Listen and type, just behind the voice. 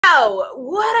So,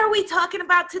 what are we talking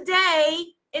about today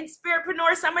in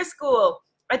Spiritpreneur Summer School?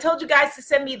 I told you guys to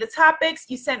send me the topics.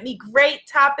 You sent me great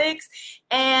topics.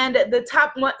 And the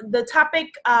topic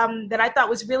that I thought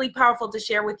was really powerful to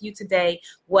share with you today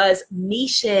was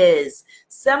niches.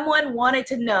 Someone wanted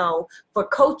to know for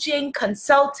coaching,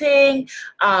 consulting,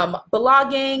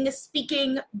 blogging,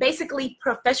 speaking, basically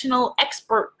professional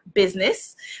expert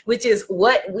business, which is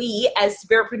what we as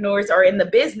spiritpreneurs are in the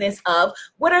business of.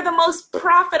 What are the most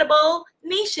profitable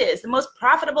niches, the most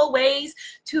profitable ways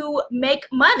to make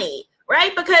money?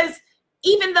 Right? Because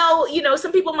even though,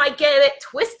 some people might get it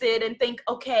twisted and think,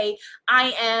 okay,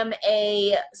 I am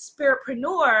a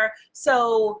spiritpreneur,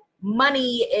 so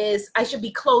I should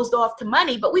be closed off to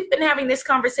money. But we've been having this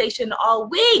conversation all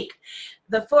week.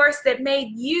 The force that made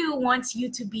you wants you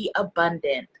to be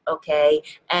abundant, okay?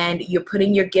 And you're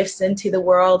putting your gifts into the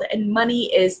world, and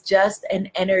money is just an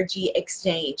energy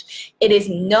exchange. It is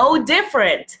no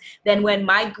different than when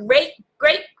my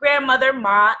great-grandmother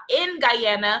Ma in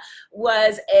Guyana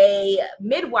was a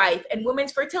midwife and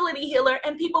women's fertility healer,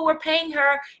 and people were paying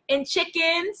her in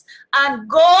chickens, on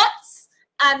goats,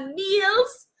 on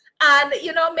meals, and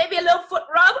maybe a little foot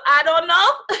rub, I don't know,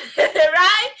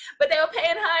 right? But they were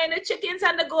paying her in the chickens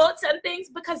and the goats and things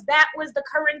because that was the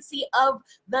currency of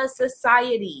the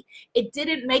society. It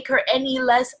didn't make her any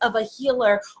less of a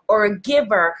healer or a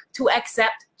giver to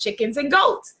accept chickens and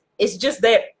goats. It's just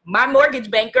that my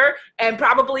mortgage banker, and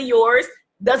probably yours,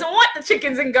 doesn't want the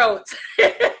chickens and goats,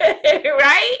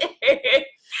 right?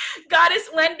 Goddess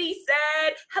Wendy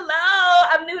said, hello,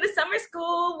 I'm new to summer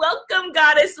school. Welcome,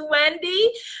 Goddess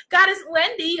Wendy. Goddess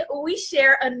Wendy, we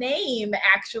share a name,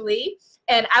 actually.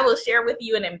 And I will share with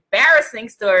you an embarrassing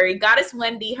story. Goddess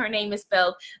Wendy, her name is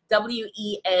spelled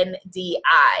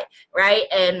W-E-N-D-I, right?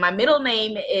 And my middle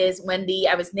name is Wendy.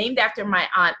 I was named after my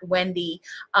aunt Wendy.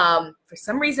 For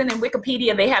some reason in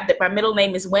Wikipedia, they have that my middle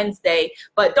name is Wednesday,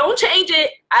 but don't change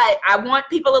it. I want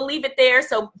people to leave it there.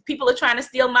 So people are trying to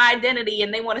steal my identity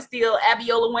and they want to steal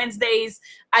Abiola Wednesday's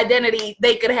identity.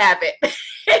 They could have it.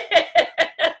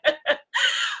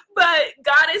 But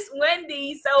Goddess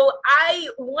Wendy, so I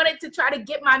wanted to try to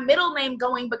get my middle name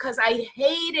going because I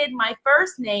hated my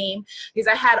first name because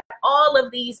I had all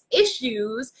of these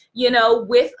issues,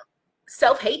 with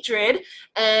self-hatred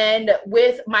and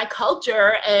with my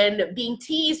culture and being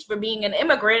teased for being an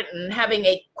immigrant and having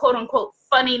a quote-unquote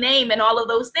funny name and all of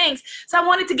those things. So I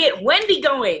wanted to get Wendy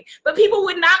going, but people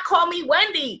would not call me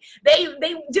Wendy.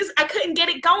 I couldn't get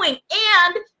it going.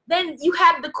 And then you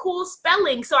have the cool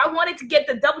spelling. So I wanted to get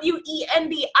the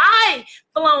W-E-N-D-I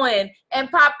flowing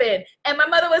and popping. And my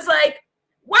mother was like,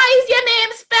 why is your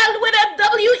name spelled with a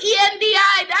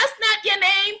W-E-N-D-I? That's not your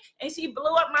name. And she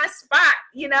blew up my spot,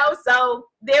 so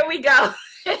there we go.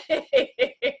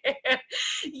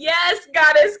 Yes,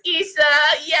 Goddess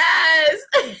Keisha, yes.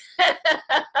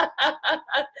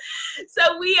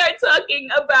 So we are talking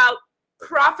about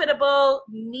profitable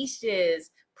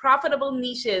niches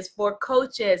for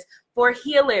coaches, for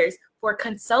healers, for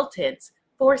consultants,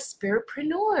 for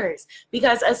spiritpreneurs,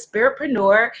 because a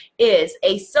spiritpreneur is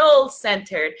a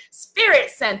soul-centered,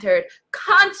 spirit-centered,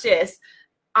 conscious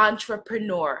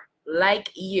entrepreneur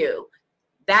like you.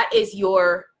 That is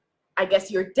your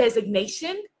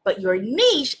designation, but your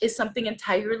niche is something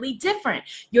entirely different.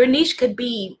 Your niche could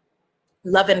be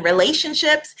love and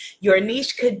relationships. Your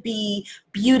niche could be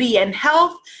beauty and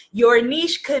health. Your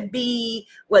niche could be,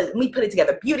 let me put it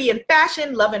together, beauty and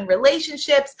fashion, love and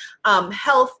relationships,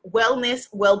 health, wellness,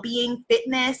 well-being,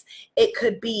 fitness. It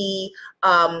could be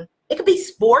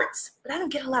sports, but I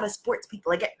don't get a lot of sports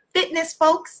people. I get fitness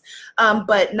folks,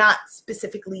 but not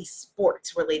specifically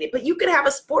sports related. But you could have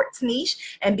a sports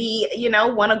niche and be,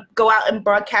 want to go out and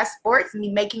broadcast sports and be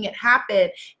making it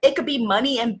happen. It could be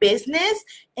money and business.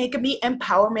 It could be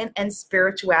empowerment and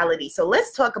spirituality. So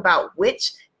let's talk about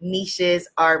which niches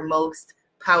are most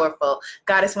powerful.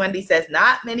 Goddess Wendy says,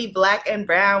 not many black and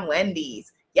brown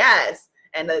Wendy's. Yes.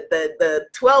 And the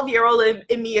 12-year-old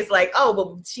in me is like, oh,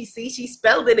 well, she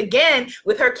spelled it again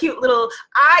with her cute little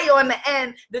eye on the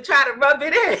end to try to rub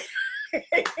it in.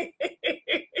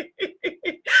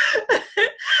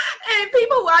 And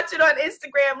people watch it on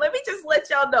Instagram. Let me just let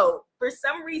y'all know, for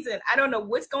some reason, I don't know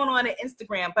what's going on at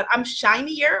Instagram, but I'm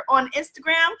shinier on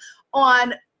Instagram.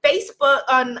 On Facebook,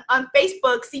 on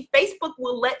Facebook, see, Facebook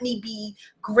will let me be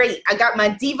great. I got my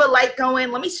diva light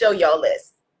going. Let me show y'all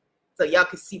this, so y'all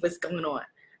can see what's going on.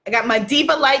 I got my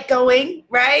diva light going,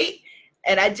 right?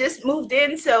 And I just moved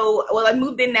in. I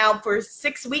moved in now for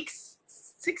 6 weeks.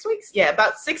 6 weeks? Yeah,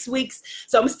 about 6 weeks.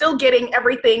 So I'm still getting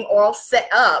everything all set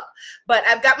up. But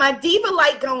I've got my diva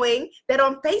light going that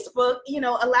on Facebook,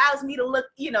 allows me to look,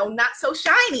 not so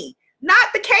shiny. Not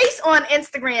the case on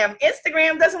Instagram.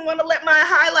 Instagram doesn't want to let my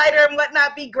highlighter and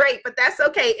whatnot be great, but that's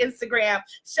okay, Instagram.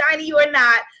 Shiny or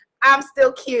not, I'm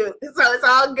still cute, so it's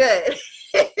all good.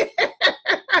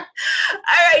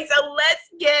 All right, so let's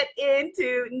get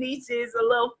into niches, a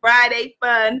little Friday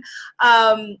fun.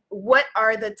 What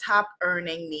are the top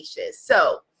earning niches?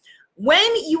 So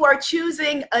when you are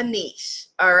choosing a niche,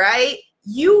 all right,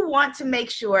 you want to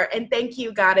make sure, and thank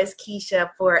you, Goddess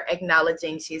Keisha, for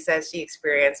acknowledging. She says she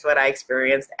experienced what I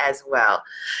experienced as well.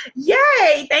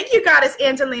 Yay! Thank you, Goddess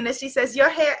Angelina. She says, your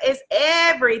hair is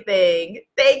everything.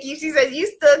 Thank you. She says, you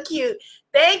still cute.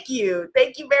 Thank you.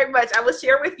 Thank you very much. I will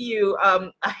share with you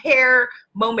a hair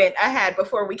moment I had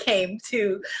before we came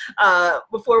to,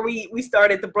 before we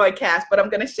started the broadcast, but I'm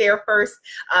going to share first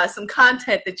some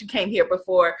content that you came here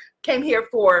for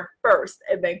first,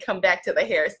 and then come back to the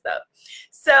hair stuff.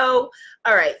 So,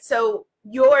 all right. So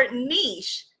your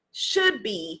niche should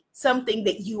be something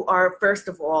that you are, first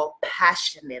of all,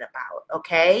 passionate about.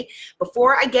 Okay.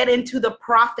 Before I get into the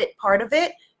profit part of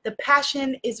it, the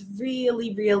passion is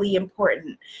really, really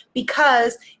important,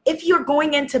 because if you're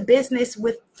going into business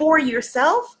for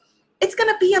yourself, it's going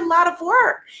to be a lot of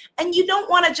work, and you don't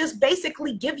want to just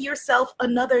basically give yourself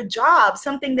another job,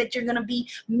 something that you're going to be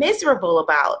miserable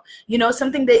about, you know,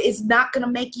 something that is not going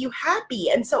to make you happy.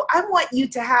 And so I want you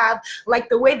to have, like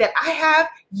the way that I have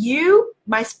you,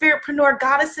 my spiritpreneur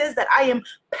goddesses, that I am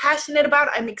passionate about,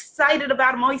 I'm excited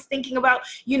about, I'm always thinking about,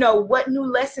 you know, what new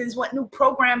lessons, what new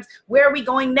programs, where are we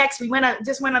going next?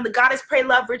 Just went on the Goddess Pray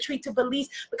Love Retreat to Belize,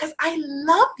 because I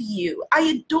love you, I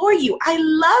adore you, I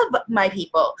love my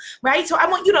people, right? So I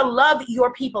want you to love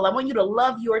your people, I want you to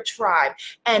love your tribe,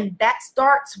 and that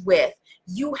starts with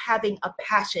you having a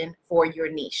passion for your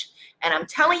niche. And I'm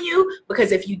telling you,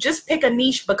 because if you just pick a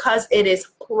niche because it is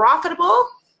profitable,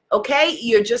 okay,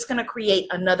 you're just going to create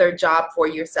another job for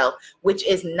yourself, which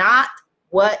is not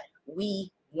what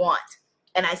we want.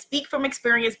 And I speak from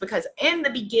experience, because in the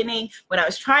beginning, when I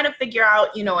was trying to figure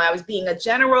out, you know, I was being a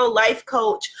general life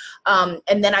coach,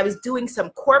 and then I was doing some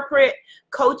corporate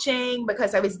coaching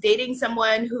because I was dating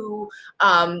someone who,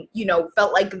 you know,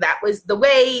 felt like that was the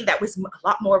way, that was a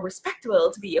lot more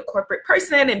respectable to be a corporate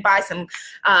person and buy some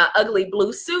ugly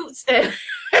blue suits. And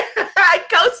I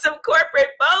coach some corporate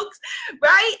folks,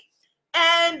 right?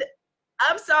 And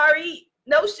I'm sorry,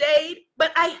 no shade,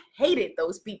 but I hated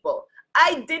those people.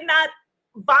 I did not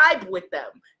vibe with them,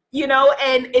 you know,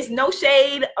 and it's no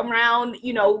shade around,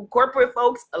 you know, corporate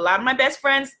folks. A lot of my best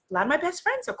friends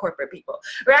are corporate people,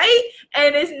 right?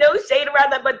 And it's no shade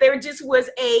around that, but there just was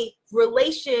a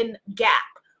relation gap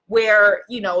where,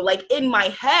 you know, like in my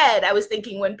head, I was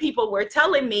thinking when people were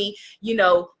telling me, you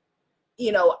know,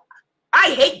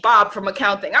 I hate Bob from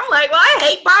accounting. I'm like, well, I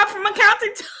hate Bob from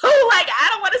accounting too. Like, I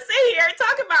don't want to sit here and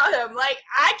talk about him. Like,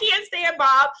 I can't stand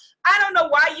Bob. I don't know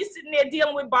why you're sitting there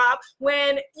dealing with Bob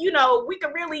when, you know, we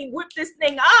can really whip this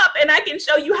thing up, and I can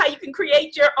show you how you can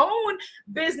create your own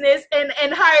business and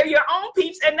hire your own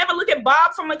peeps and never look at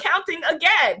Bob from accounting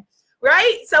again,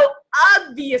 right? So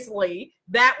obviously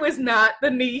that was not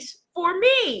the niche for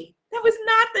me. That was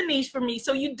not the niche for me.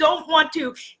 So you don't want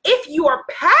to, if you are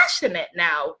passionate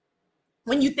now,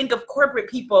 when you think of corporate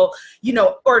people, you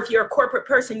know, or if you're a corporate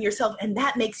person yourself and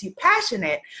that makes you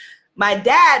passionate. My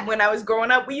dad, when I was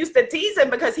growing up, we used to tease him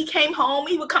because he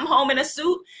would come home in a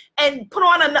suit and put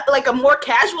on a more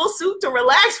casual suit to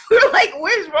relax. We were like,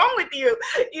 what's wrong with you?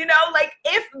 You know, like,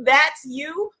 if that's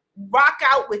you, rock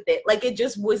out with it. Like, it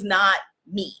just was not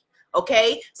me.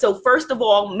 Okay, so first of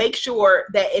all, make sure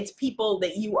that it's people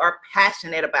that you are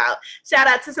passionate about. Shout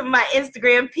out to some of my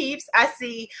Instagram peeps. I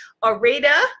see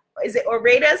Oreta. Is it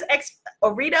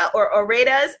Oreta or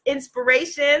Oreta's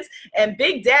Inspirations? And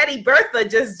Big Daddy Bertha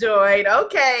just joined.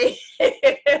 Okay.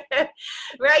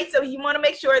 Right. So you want to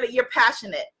make sure that you're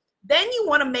passionate. Then you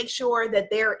want to make sure that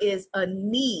there is a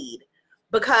need,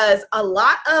 because a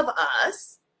lot of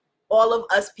us, all of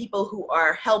us people who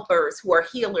are helpers, who are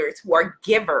healers, who are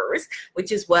givers,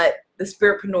 which is what the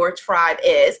Spiritpreneur tribe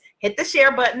is. Hit the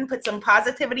share button, put some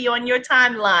positivity on your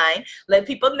timeline, let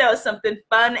people know something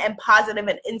fun and positive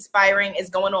and inspiring is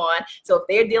going on. So if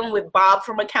they're dealing with Bob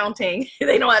from accounting,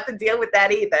 they don't have to deal with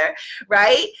that either,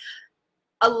 right?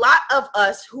 A lot of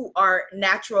us who are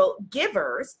natural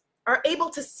givers are able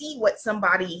to see what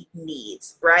somebody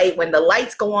needs, right? When the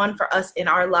lights go on for us in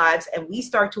our lives and we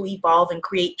start to evolve and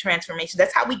create transformation.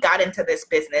 That's how we got into this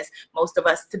business, most of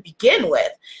us, to begin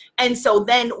with. And so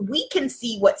then we can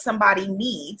see what somebody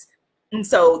needs. And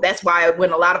so that's why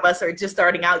when a lot of us are just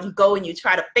starting out, you go and you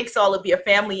try to fix all of your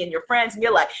family and your friends, and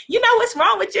you're like, you know what's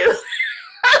wrong with you?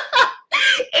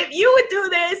 If you would do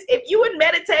this, if you would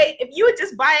meditate, if you would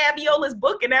just buy Abiola's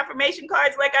book and affirmation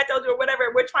cards, like I told you, or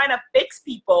whatever, we're trying to fix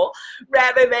people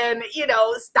rather than,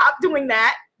 stop doing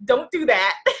that. Don't do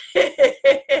that.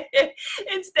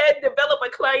 Instead, develop a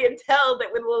clientele that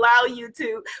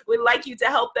would like you to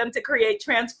help them to create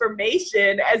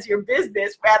transformation as your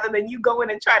business rather than you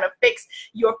going and trying to fix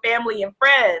your family and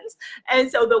friends. And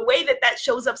so the way that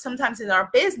shows up sometimes in our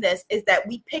business is that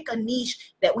we pick a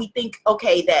niche that we think,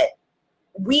 okay, that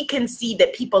we can see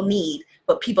that people need,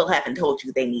 but people haven't told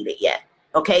you they need it yet.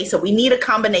 Okay, so we need a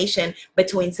combination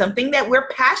between something that we're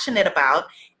passionate about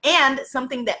and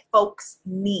something that folks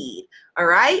need. All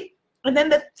right. And then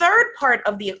the third part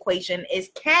of the equation is,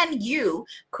 can you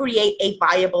create a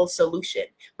viable solution?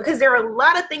 Because there are a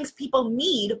lot of things people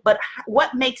need, but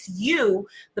what makes you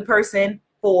the person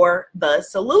for the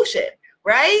solution,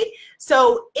 right?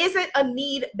 So is it a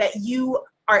need that you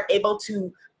are able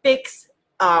to fix,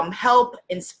 help,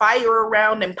 inspire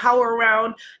around, empower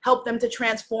around, help them to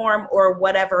transform, or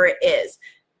whatever it is?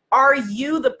 Are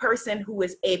you the person who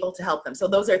is able to help them? So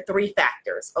those are three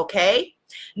factors, okay?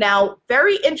 Now,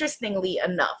 very interestingly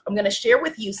enough, I'm going to share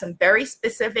with you some very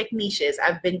specific niches.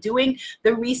 I've been doing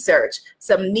the research,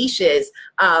 some niches,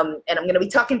 and I'm going to be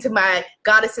talking to my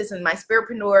goddesses in my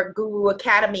Spiritpreneur Guru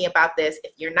Academy about this.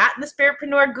 If you're not in the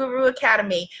Spiritpreneur Guru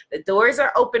Academy, the doors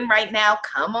are open right now.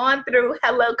 Come on through.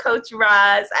 Hello, Coach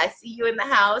Roz. I see you in the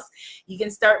house. You can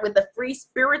start with the free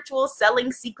Spiritual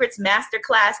Selling Secrets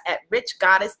Masterclass at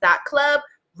richgoddess.club,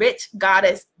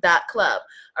 richgoddess.club.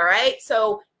 All right,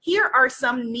 so here are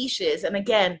some niches. And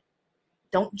again,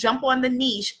 don't jump on the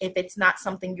niche if it's not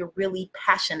something you're really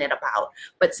passionate about,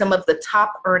 but some of the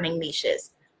top earning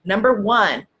niches. Number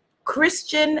one,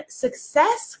 Christian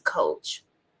success coach.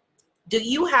 Do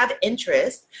you have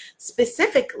interest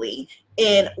specifically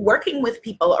in working with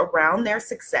people around their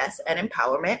success and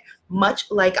empowerment,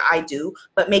 much like I do,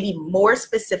 but maybe more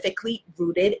specifically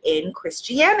rooted in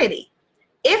Christianity?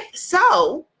 If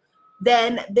so,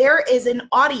 then there is an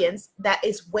audience that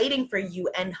is waiting for you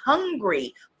and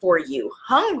hungry for you,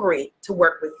 hungry to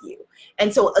work with you.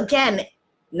 And so again,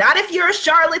 not if you're a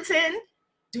charlatan.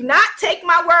 Do not take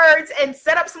my words and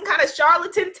set up some kind of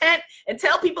charlatan tent and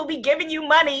tell people be giving you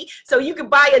money so you can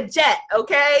buy a jet,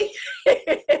 okay?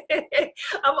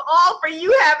 I'm all for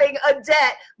you having a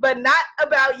jet, but not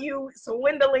about you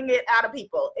swindling it out of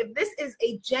people. If this is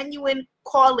a genuine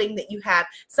calling that you have,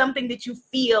 something that you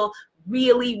feel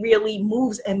really, really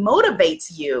moves and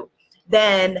motivates you,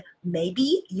 then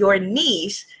maybe your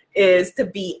niche is to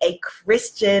be a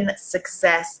Christian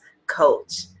success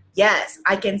coach. Yes,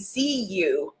 I can see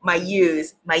you, my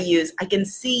use, I can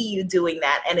see you doing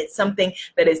that, and it's something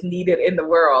that is needed in the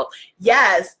world.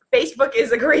 Yes, Facebook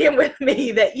is agreeing with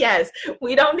me that yes,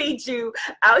 we don't need you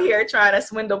out here trying to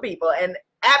swindle people, and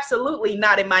absolutely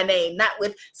not in my name, not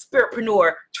with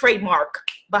Spiritpreneur trademark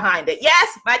behind it.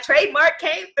 Yes, my trademark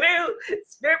came through,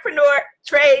 Spiritpreneur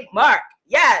trademark.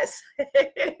 Yes.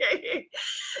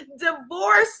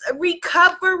 Divorce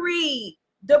recovery.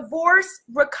 Divorce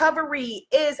recovery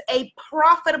is a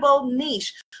profitable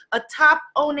niche, a top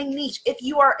owning niche. If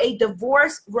you are a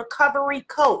divorce recovery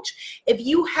coach, if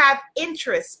you have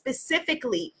interest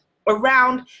specifically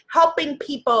around helping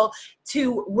people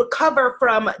to recover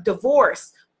from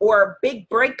divorce or big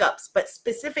breakups, but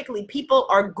specifically people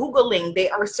are Googling, they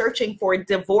are searching for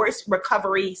divorce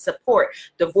recovery support,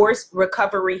 divorce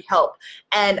recovery help.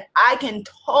 And I can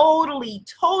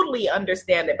totally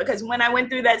understand it, because when I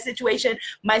went through that situation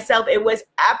myself, it was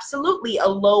absolutely a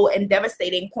low and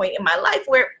devastating point in my life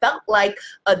where it felt like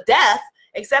a death,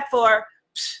 except for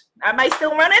I might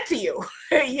still run into you.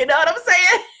 You know what I'm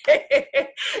saying?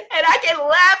 And I can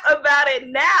laugh about it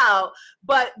now.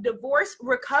 But divorce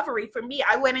recovery, for me,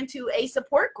 I went into a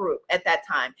support group at that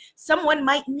time. Someone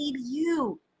might need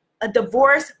you, a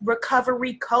divorce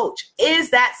recovery coach.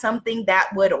 Is that something that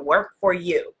would work for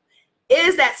you?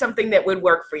 Is that something that would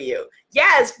work for you?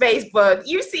 Yes, Facebook,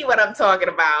 you see what I'm talking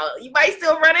about. You might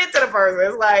still run into the person.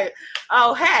 It's like,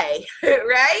 oh, hey,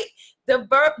 right?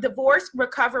 Divorce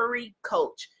recovery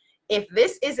coach. If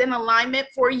this is in alignment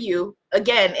for you,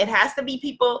 again, it has to be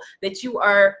people that you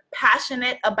are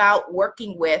passionate about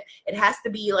working with. It has to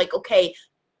be like, okay,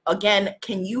 again,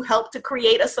 can you help to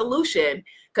create a solution?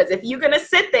 Because if you're going to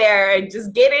sit there and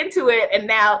just get into it and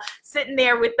now sitting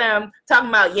there with them talking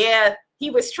about, yeah, he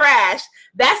was trash,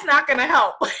 that's not going to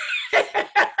help.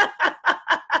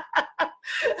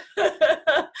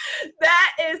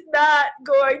 That is not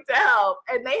going to help.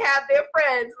 And they have their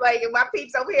friends, like my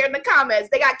peeps over here in the comments,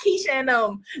 they got Keisha and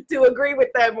them to agree with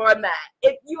them on that.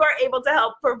 If you are able to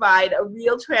help provide a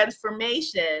real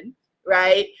transformation,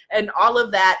 right, and all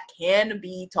of that can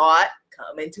be taught,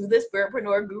 come into the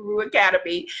Spiritpreneur Guru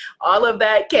Academy, all of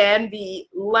that can be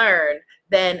learned,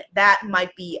 then that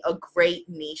might be a great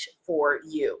niche for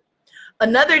you.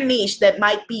 Another niche that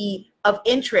might be of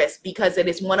interest because it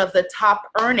is one of the top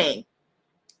earning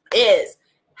is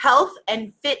health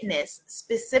and fitness,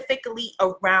 specifically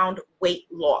around weight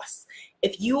loss.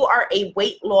 If you are a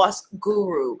weight loss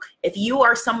guru, if you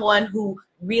are someone who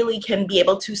really can be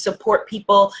able to support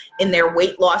people in their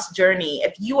weight loss journey,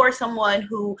 if you are someone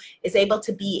who is able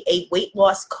to be a weight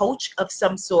loss coach of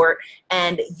some sort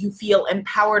and you feel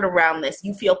empowered around this,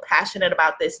 you feel passionate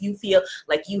about this, you feel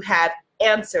like you have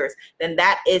answers, then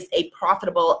that is a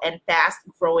profitable and fast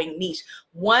growing niche.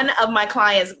 One of my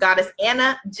clients, Goddess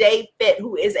Anna J. Fit,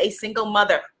 who is a single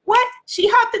mother. What? She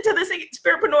hopped into the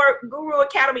Spiritpreneur Guru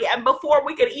Academy, and before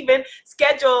we could even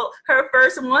schedule her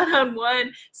first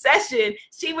one-on-one session,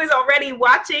 she was already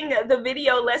watching the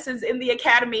video lessons in the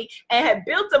academy and had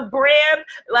built a brand.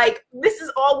 Like, this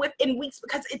is all within weeks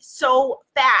because it's so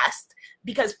fast.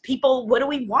 Because people, what do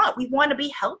we want? We want to be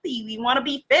healthy. We want to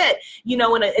be fit, you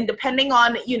know, and depending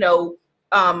on, you know,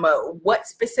 what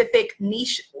specific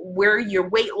niche where your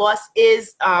weight loss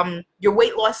is, your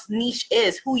weight loss niche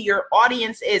is, who your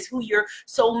audience is, who your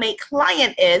soulmate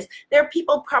client is, there are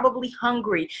people probably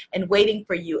hungry and waiting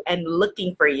for you and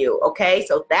looking for you, okay?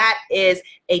 So that is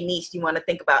a niche you want to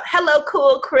think about. Hello,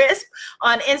 Cool Crisp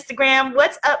on Instagram.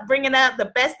 What's up? Bringing up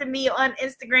the best of me on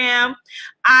Instagram.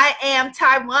 I am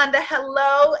Taiwanda.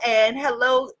 Hello, and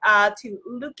hello to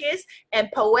Lucas and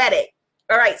Poetic.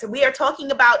 All right, so we are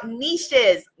talking about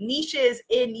niches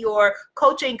in your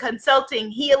coaching, consulting,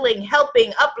 healing,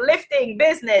 helping, uplifting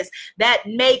business that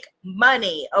make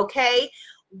money, okay?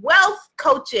 Wealth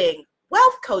coaching,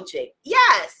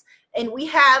 yes. And we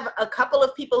have a couple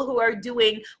of people who are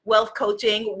doing wealth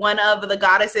coaching. One of the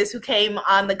goddesses who came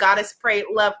on the Goddess Pray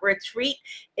Love Retreat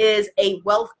is a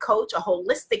wealth coach, a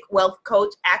holistic wealth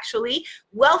coach, actually.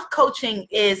 Wealth coaching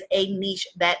is a niche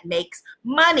that makes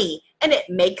money. And it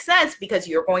makes sense because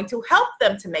you're going to help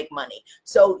them to make money.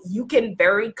 So you can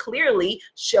very clearly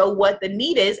show what the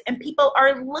need is, and people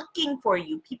are looking for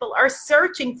you. People are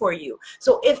searching for you.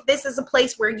 So if this is a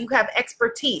place where you have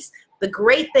expertise, the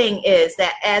great thing is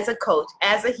that as a coach,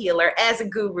 as a healer, as a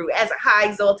guru, as a high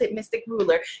exalted mystic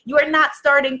ruler, you are not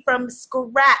starting from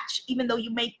scratch, even though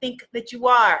you may think that you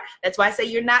are. That's why I say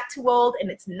you're not too old and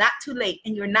it's not too late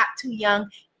and you're not too young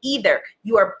either.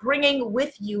 You are bringing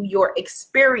with you your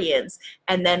experience,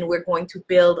 and then we're going to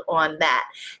build on that.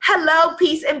 Hello,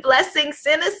 peace and blessings,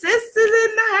 Sinner Sisters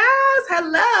in the house.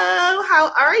 Hello,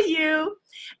 how are you?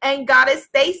 And Goddess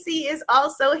Stacy is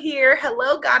also here.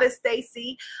 Hello, Goddess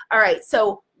Stacy. All right,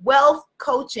 so wealth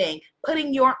coaching,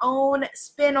 putting your own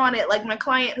spin on it, like my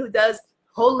client who does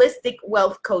holistic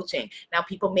wealth coaching. Now,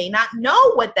 people may not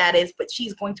know what that is, but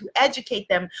she's going to educate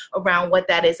them around what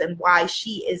that is and why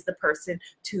she is the person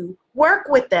to work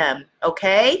with them,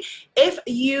 okay? If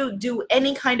you do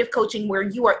any kind of coaching where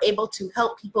you are able to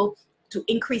help people to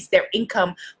increase their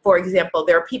income, for example,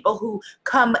 there are people who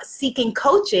come seeking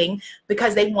coaching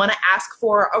because they want to ask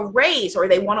for a raise or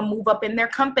they want to move up in their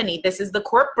company. This is the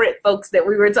corporate folks that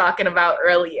we were talking about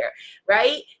earlier,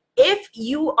 right? If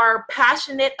you are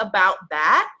passionate about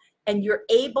that and you're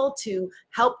able to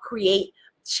help create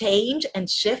change and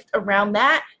shift around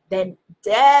that, then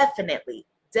definitely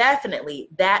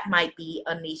that might be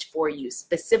a niche for you,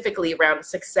 specifically around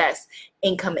success,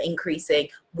 income increasing,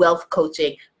 wealth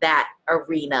coaching, that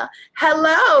arena.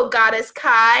 Hello, Goddess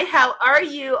Kai. How are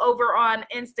you over on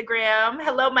Instagram?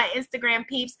 Hello, my Instagram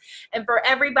peeps. And for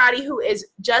everybody who is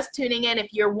just tuning in,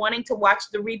 if you're wanting to watch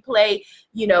the replay,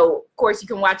 you know, of course, you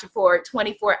can watch it for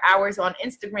 24 hours on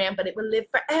Instagram, but it will live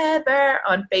forever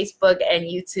on Facebook and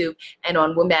YouTube and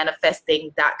on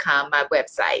womanifesting.com, my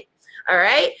website. All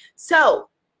right. So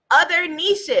other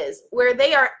niches where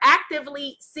they are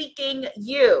actively seeking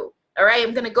you. All right,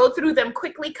 I'm going to go through them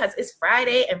quickly because it's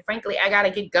Friday and frankly, I got to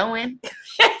get going.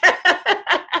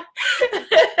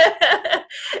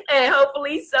 And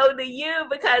hopefully so do you,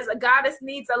 because a goddess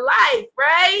needs a life,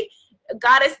 right? A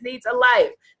goddess needs a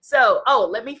life. So,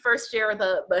 let me first share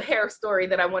the hair story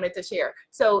that I wanted to share.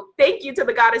 So thank you to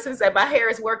the goddess who said my hair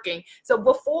is working. So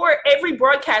before every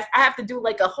broadcast, I have to do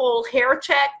like a whole hair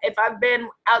check if I've been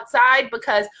outside,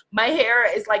 because my hair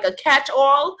is like a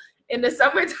catch-all in the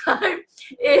summertime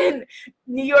in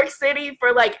New York City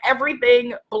for like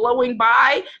everything blowing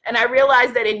by. And I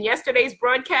realized that in yesterday's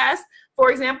broadcast,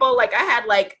 for example, like I had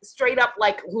like straight up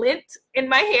like lint in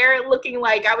my hair, looking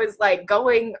like I was like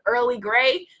going early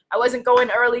gray. I wasn't going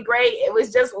early gray. It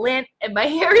was just lint and my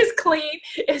hair is clean.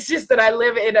 It's just that I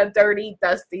live in a dirty,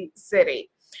 dusty city.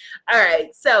 All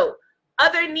right. So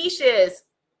other niches,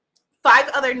 5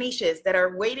 other niches that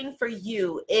are waiting for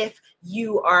you if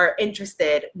you are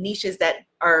interested, niches that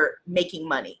are making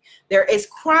money. There is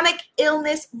chronic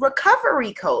illness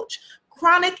recovery coach.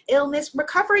 Chronic illness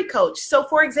recovery coach. So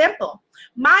for example,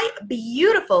 my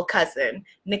beautiful cousin,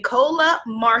 Nicola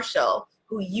Marshall,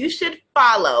 who you should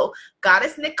follow,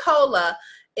 Goddess Nicola,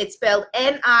 it's spelled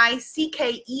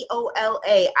Nickeola,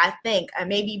 I think. I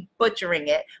may be butchering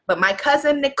it, but my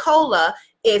cousin Nicola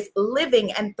is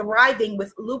living and thriving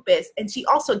with lupus, and she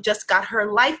also just got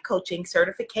her life coaching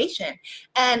certification.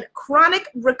 And chronic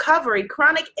recovery,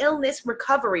 chronic illness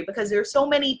recovery, because there are so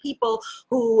many people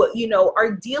who, you know,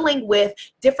 are dealing with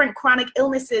different chronic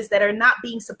illnesses that are not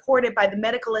being supported by the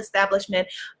medical establishment,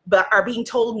 but are being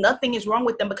told nothing is wrong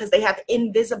with them because they have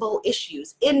invisible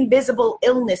issues, invisible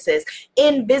illnesses,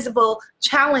 invisible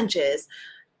challenges,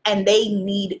 and they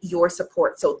need your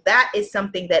support. So that is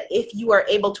something that if you are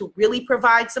able to really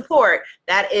provide support,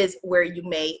 that is where you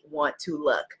may want to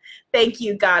look. Thank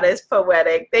you, Goddess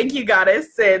Poetic. Thank you,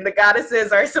 Goddess Sin. The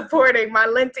goddesses are supporting my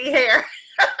linty hair.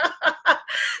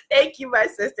 Thank you, my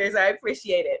sisters. I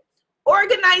appreciate it.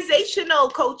 Organizational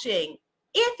coaching.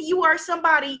 If you are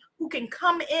somebody who can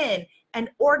come in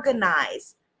and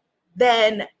organize,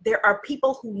 then there are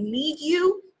people who need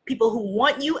you, people who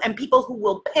want you, and people who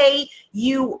will pay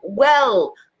you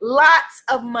well. Lots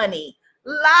of money,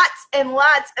 lots and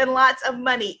lots and lots of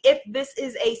money if this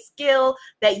is a skill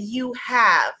that you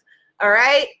have, all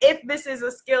right? If this is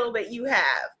a skill that you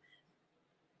have.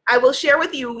 I will share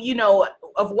with you, you know,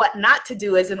 of what not to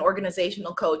do as an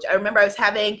organizational coach. I remember I was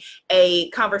having a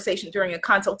conversation during a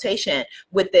consultation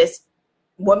with this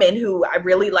woman who I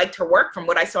really liked her work from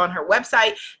what I saw on her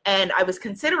website, and I was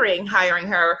considering hiring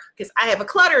her because I have a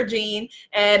clutter gene,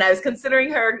 and I was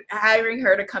considering hiring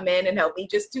her to come in and help me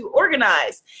just to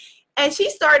organize. And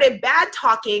she started bad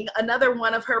talking another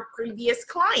one of her previous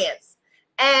clients.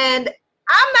 And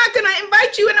I'm not going to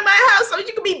invite you into my house so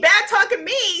you can be bad talking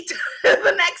me to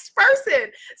the next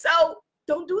person. So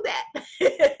don't do that.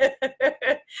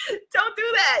 Don't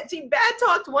do that. She bad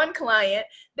talked one client.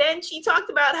 Then she talked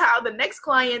about how the next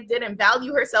client didn't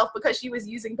value herself because she was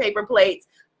using paper plates.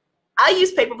 I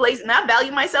use paper plates and I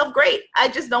value myself great. I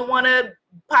just don't want to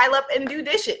pile up and do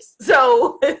dishes.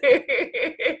 So,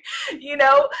 you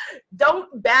know,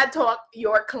 don't bad talk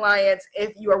your clients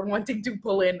if you are wanting to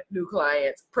pull in new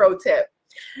clients. Pro tip.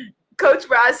 Coach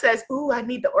Roz says, ooh, I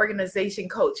need the organization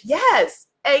coach. Yes,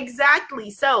 exactly.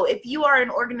 So if you are an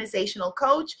organizational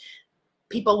coach,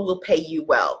 people will pay you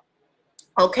well.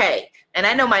 Okay. And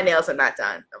I know my nails are not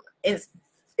done.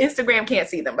 Instagram can't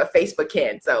see them, but Facebook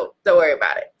can. So don't worry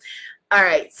about it. All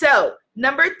right. So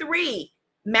number 3,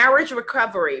 marriage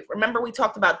recovery. Remember we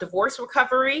talked about divorce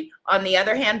recovery, on the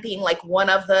other hand, being like one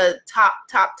of the top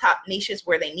niches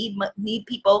where they need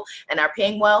people and are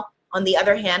paying well. On the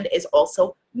other hand is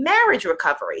also marriage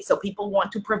recovery. So people want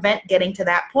to prevent getting to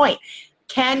that point.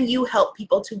 Can you help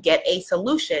people to get a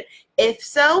solution? If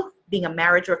so, being a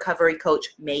marriage recovery coach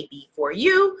may be for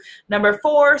you. Number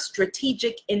 4,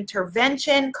 strategic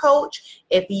intervention coach.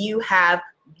 If you have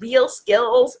real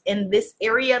skills in this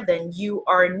area, then you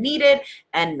are needed.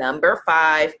 And number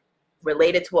 5,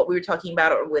 related to what we were talking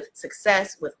about with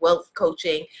success, with wealth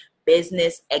coaching,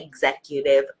 business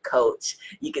executive coach.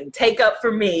 You can take up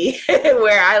for me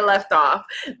where I left off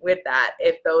with that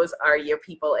if those are your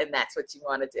people and that's what you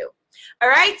want to do. All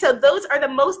right, so those are the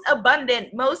most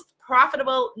abundant, most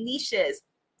profitable niches.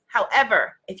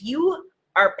 However, if you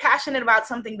are passionate about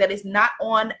something that is not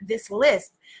on this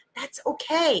list, that's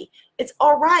okay. It's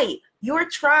all right. Your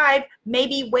tribe may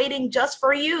be waiting just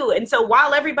for you. And so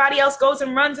while everybody else goes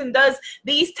and runs and does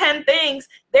these 10 things,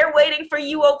 they're waiting for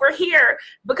you over here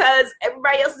because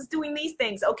everybody else is doing these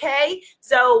things, okay?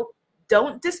 So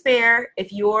don't despair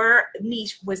if your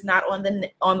niche was not on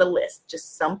the list.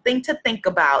 Just something to think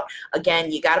about.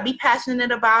 Again, you got to be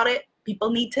passionate about it.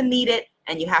 People need it,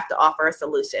 and you have to offer a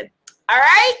solution. All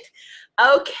right?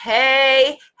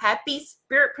 Okay, happy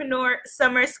Spiritpreneur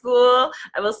Summer School.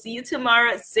 I will see you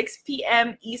tomorrow at 6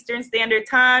 p.m. Eastern Standard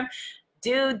Time.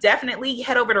 Do definitely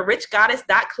head over to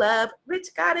richgoddess.club,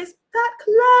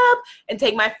 richgoddess.club, and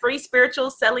take my free Spiritual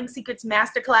Selling Secrets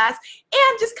Masterclass,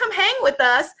 and just come hang with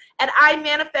us at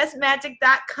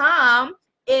imanifestmagic.com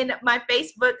in my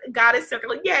Facebook Goddess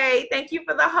Circle. Yay, thank you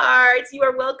for the hearts. You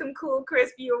are welcome, Cool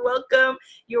Crisp. You're welcome.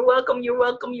 You're welcome. You're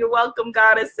welcome. You're welcome,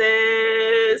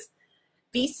 goddesses.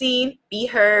 Be seen, be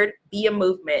heard, be a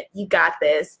movement. You got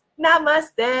this.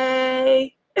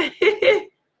 Namaste.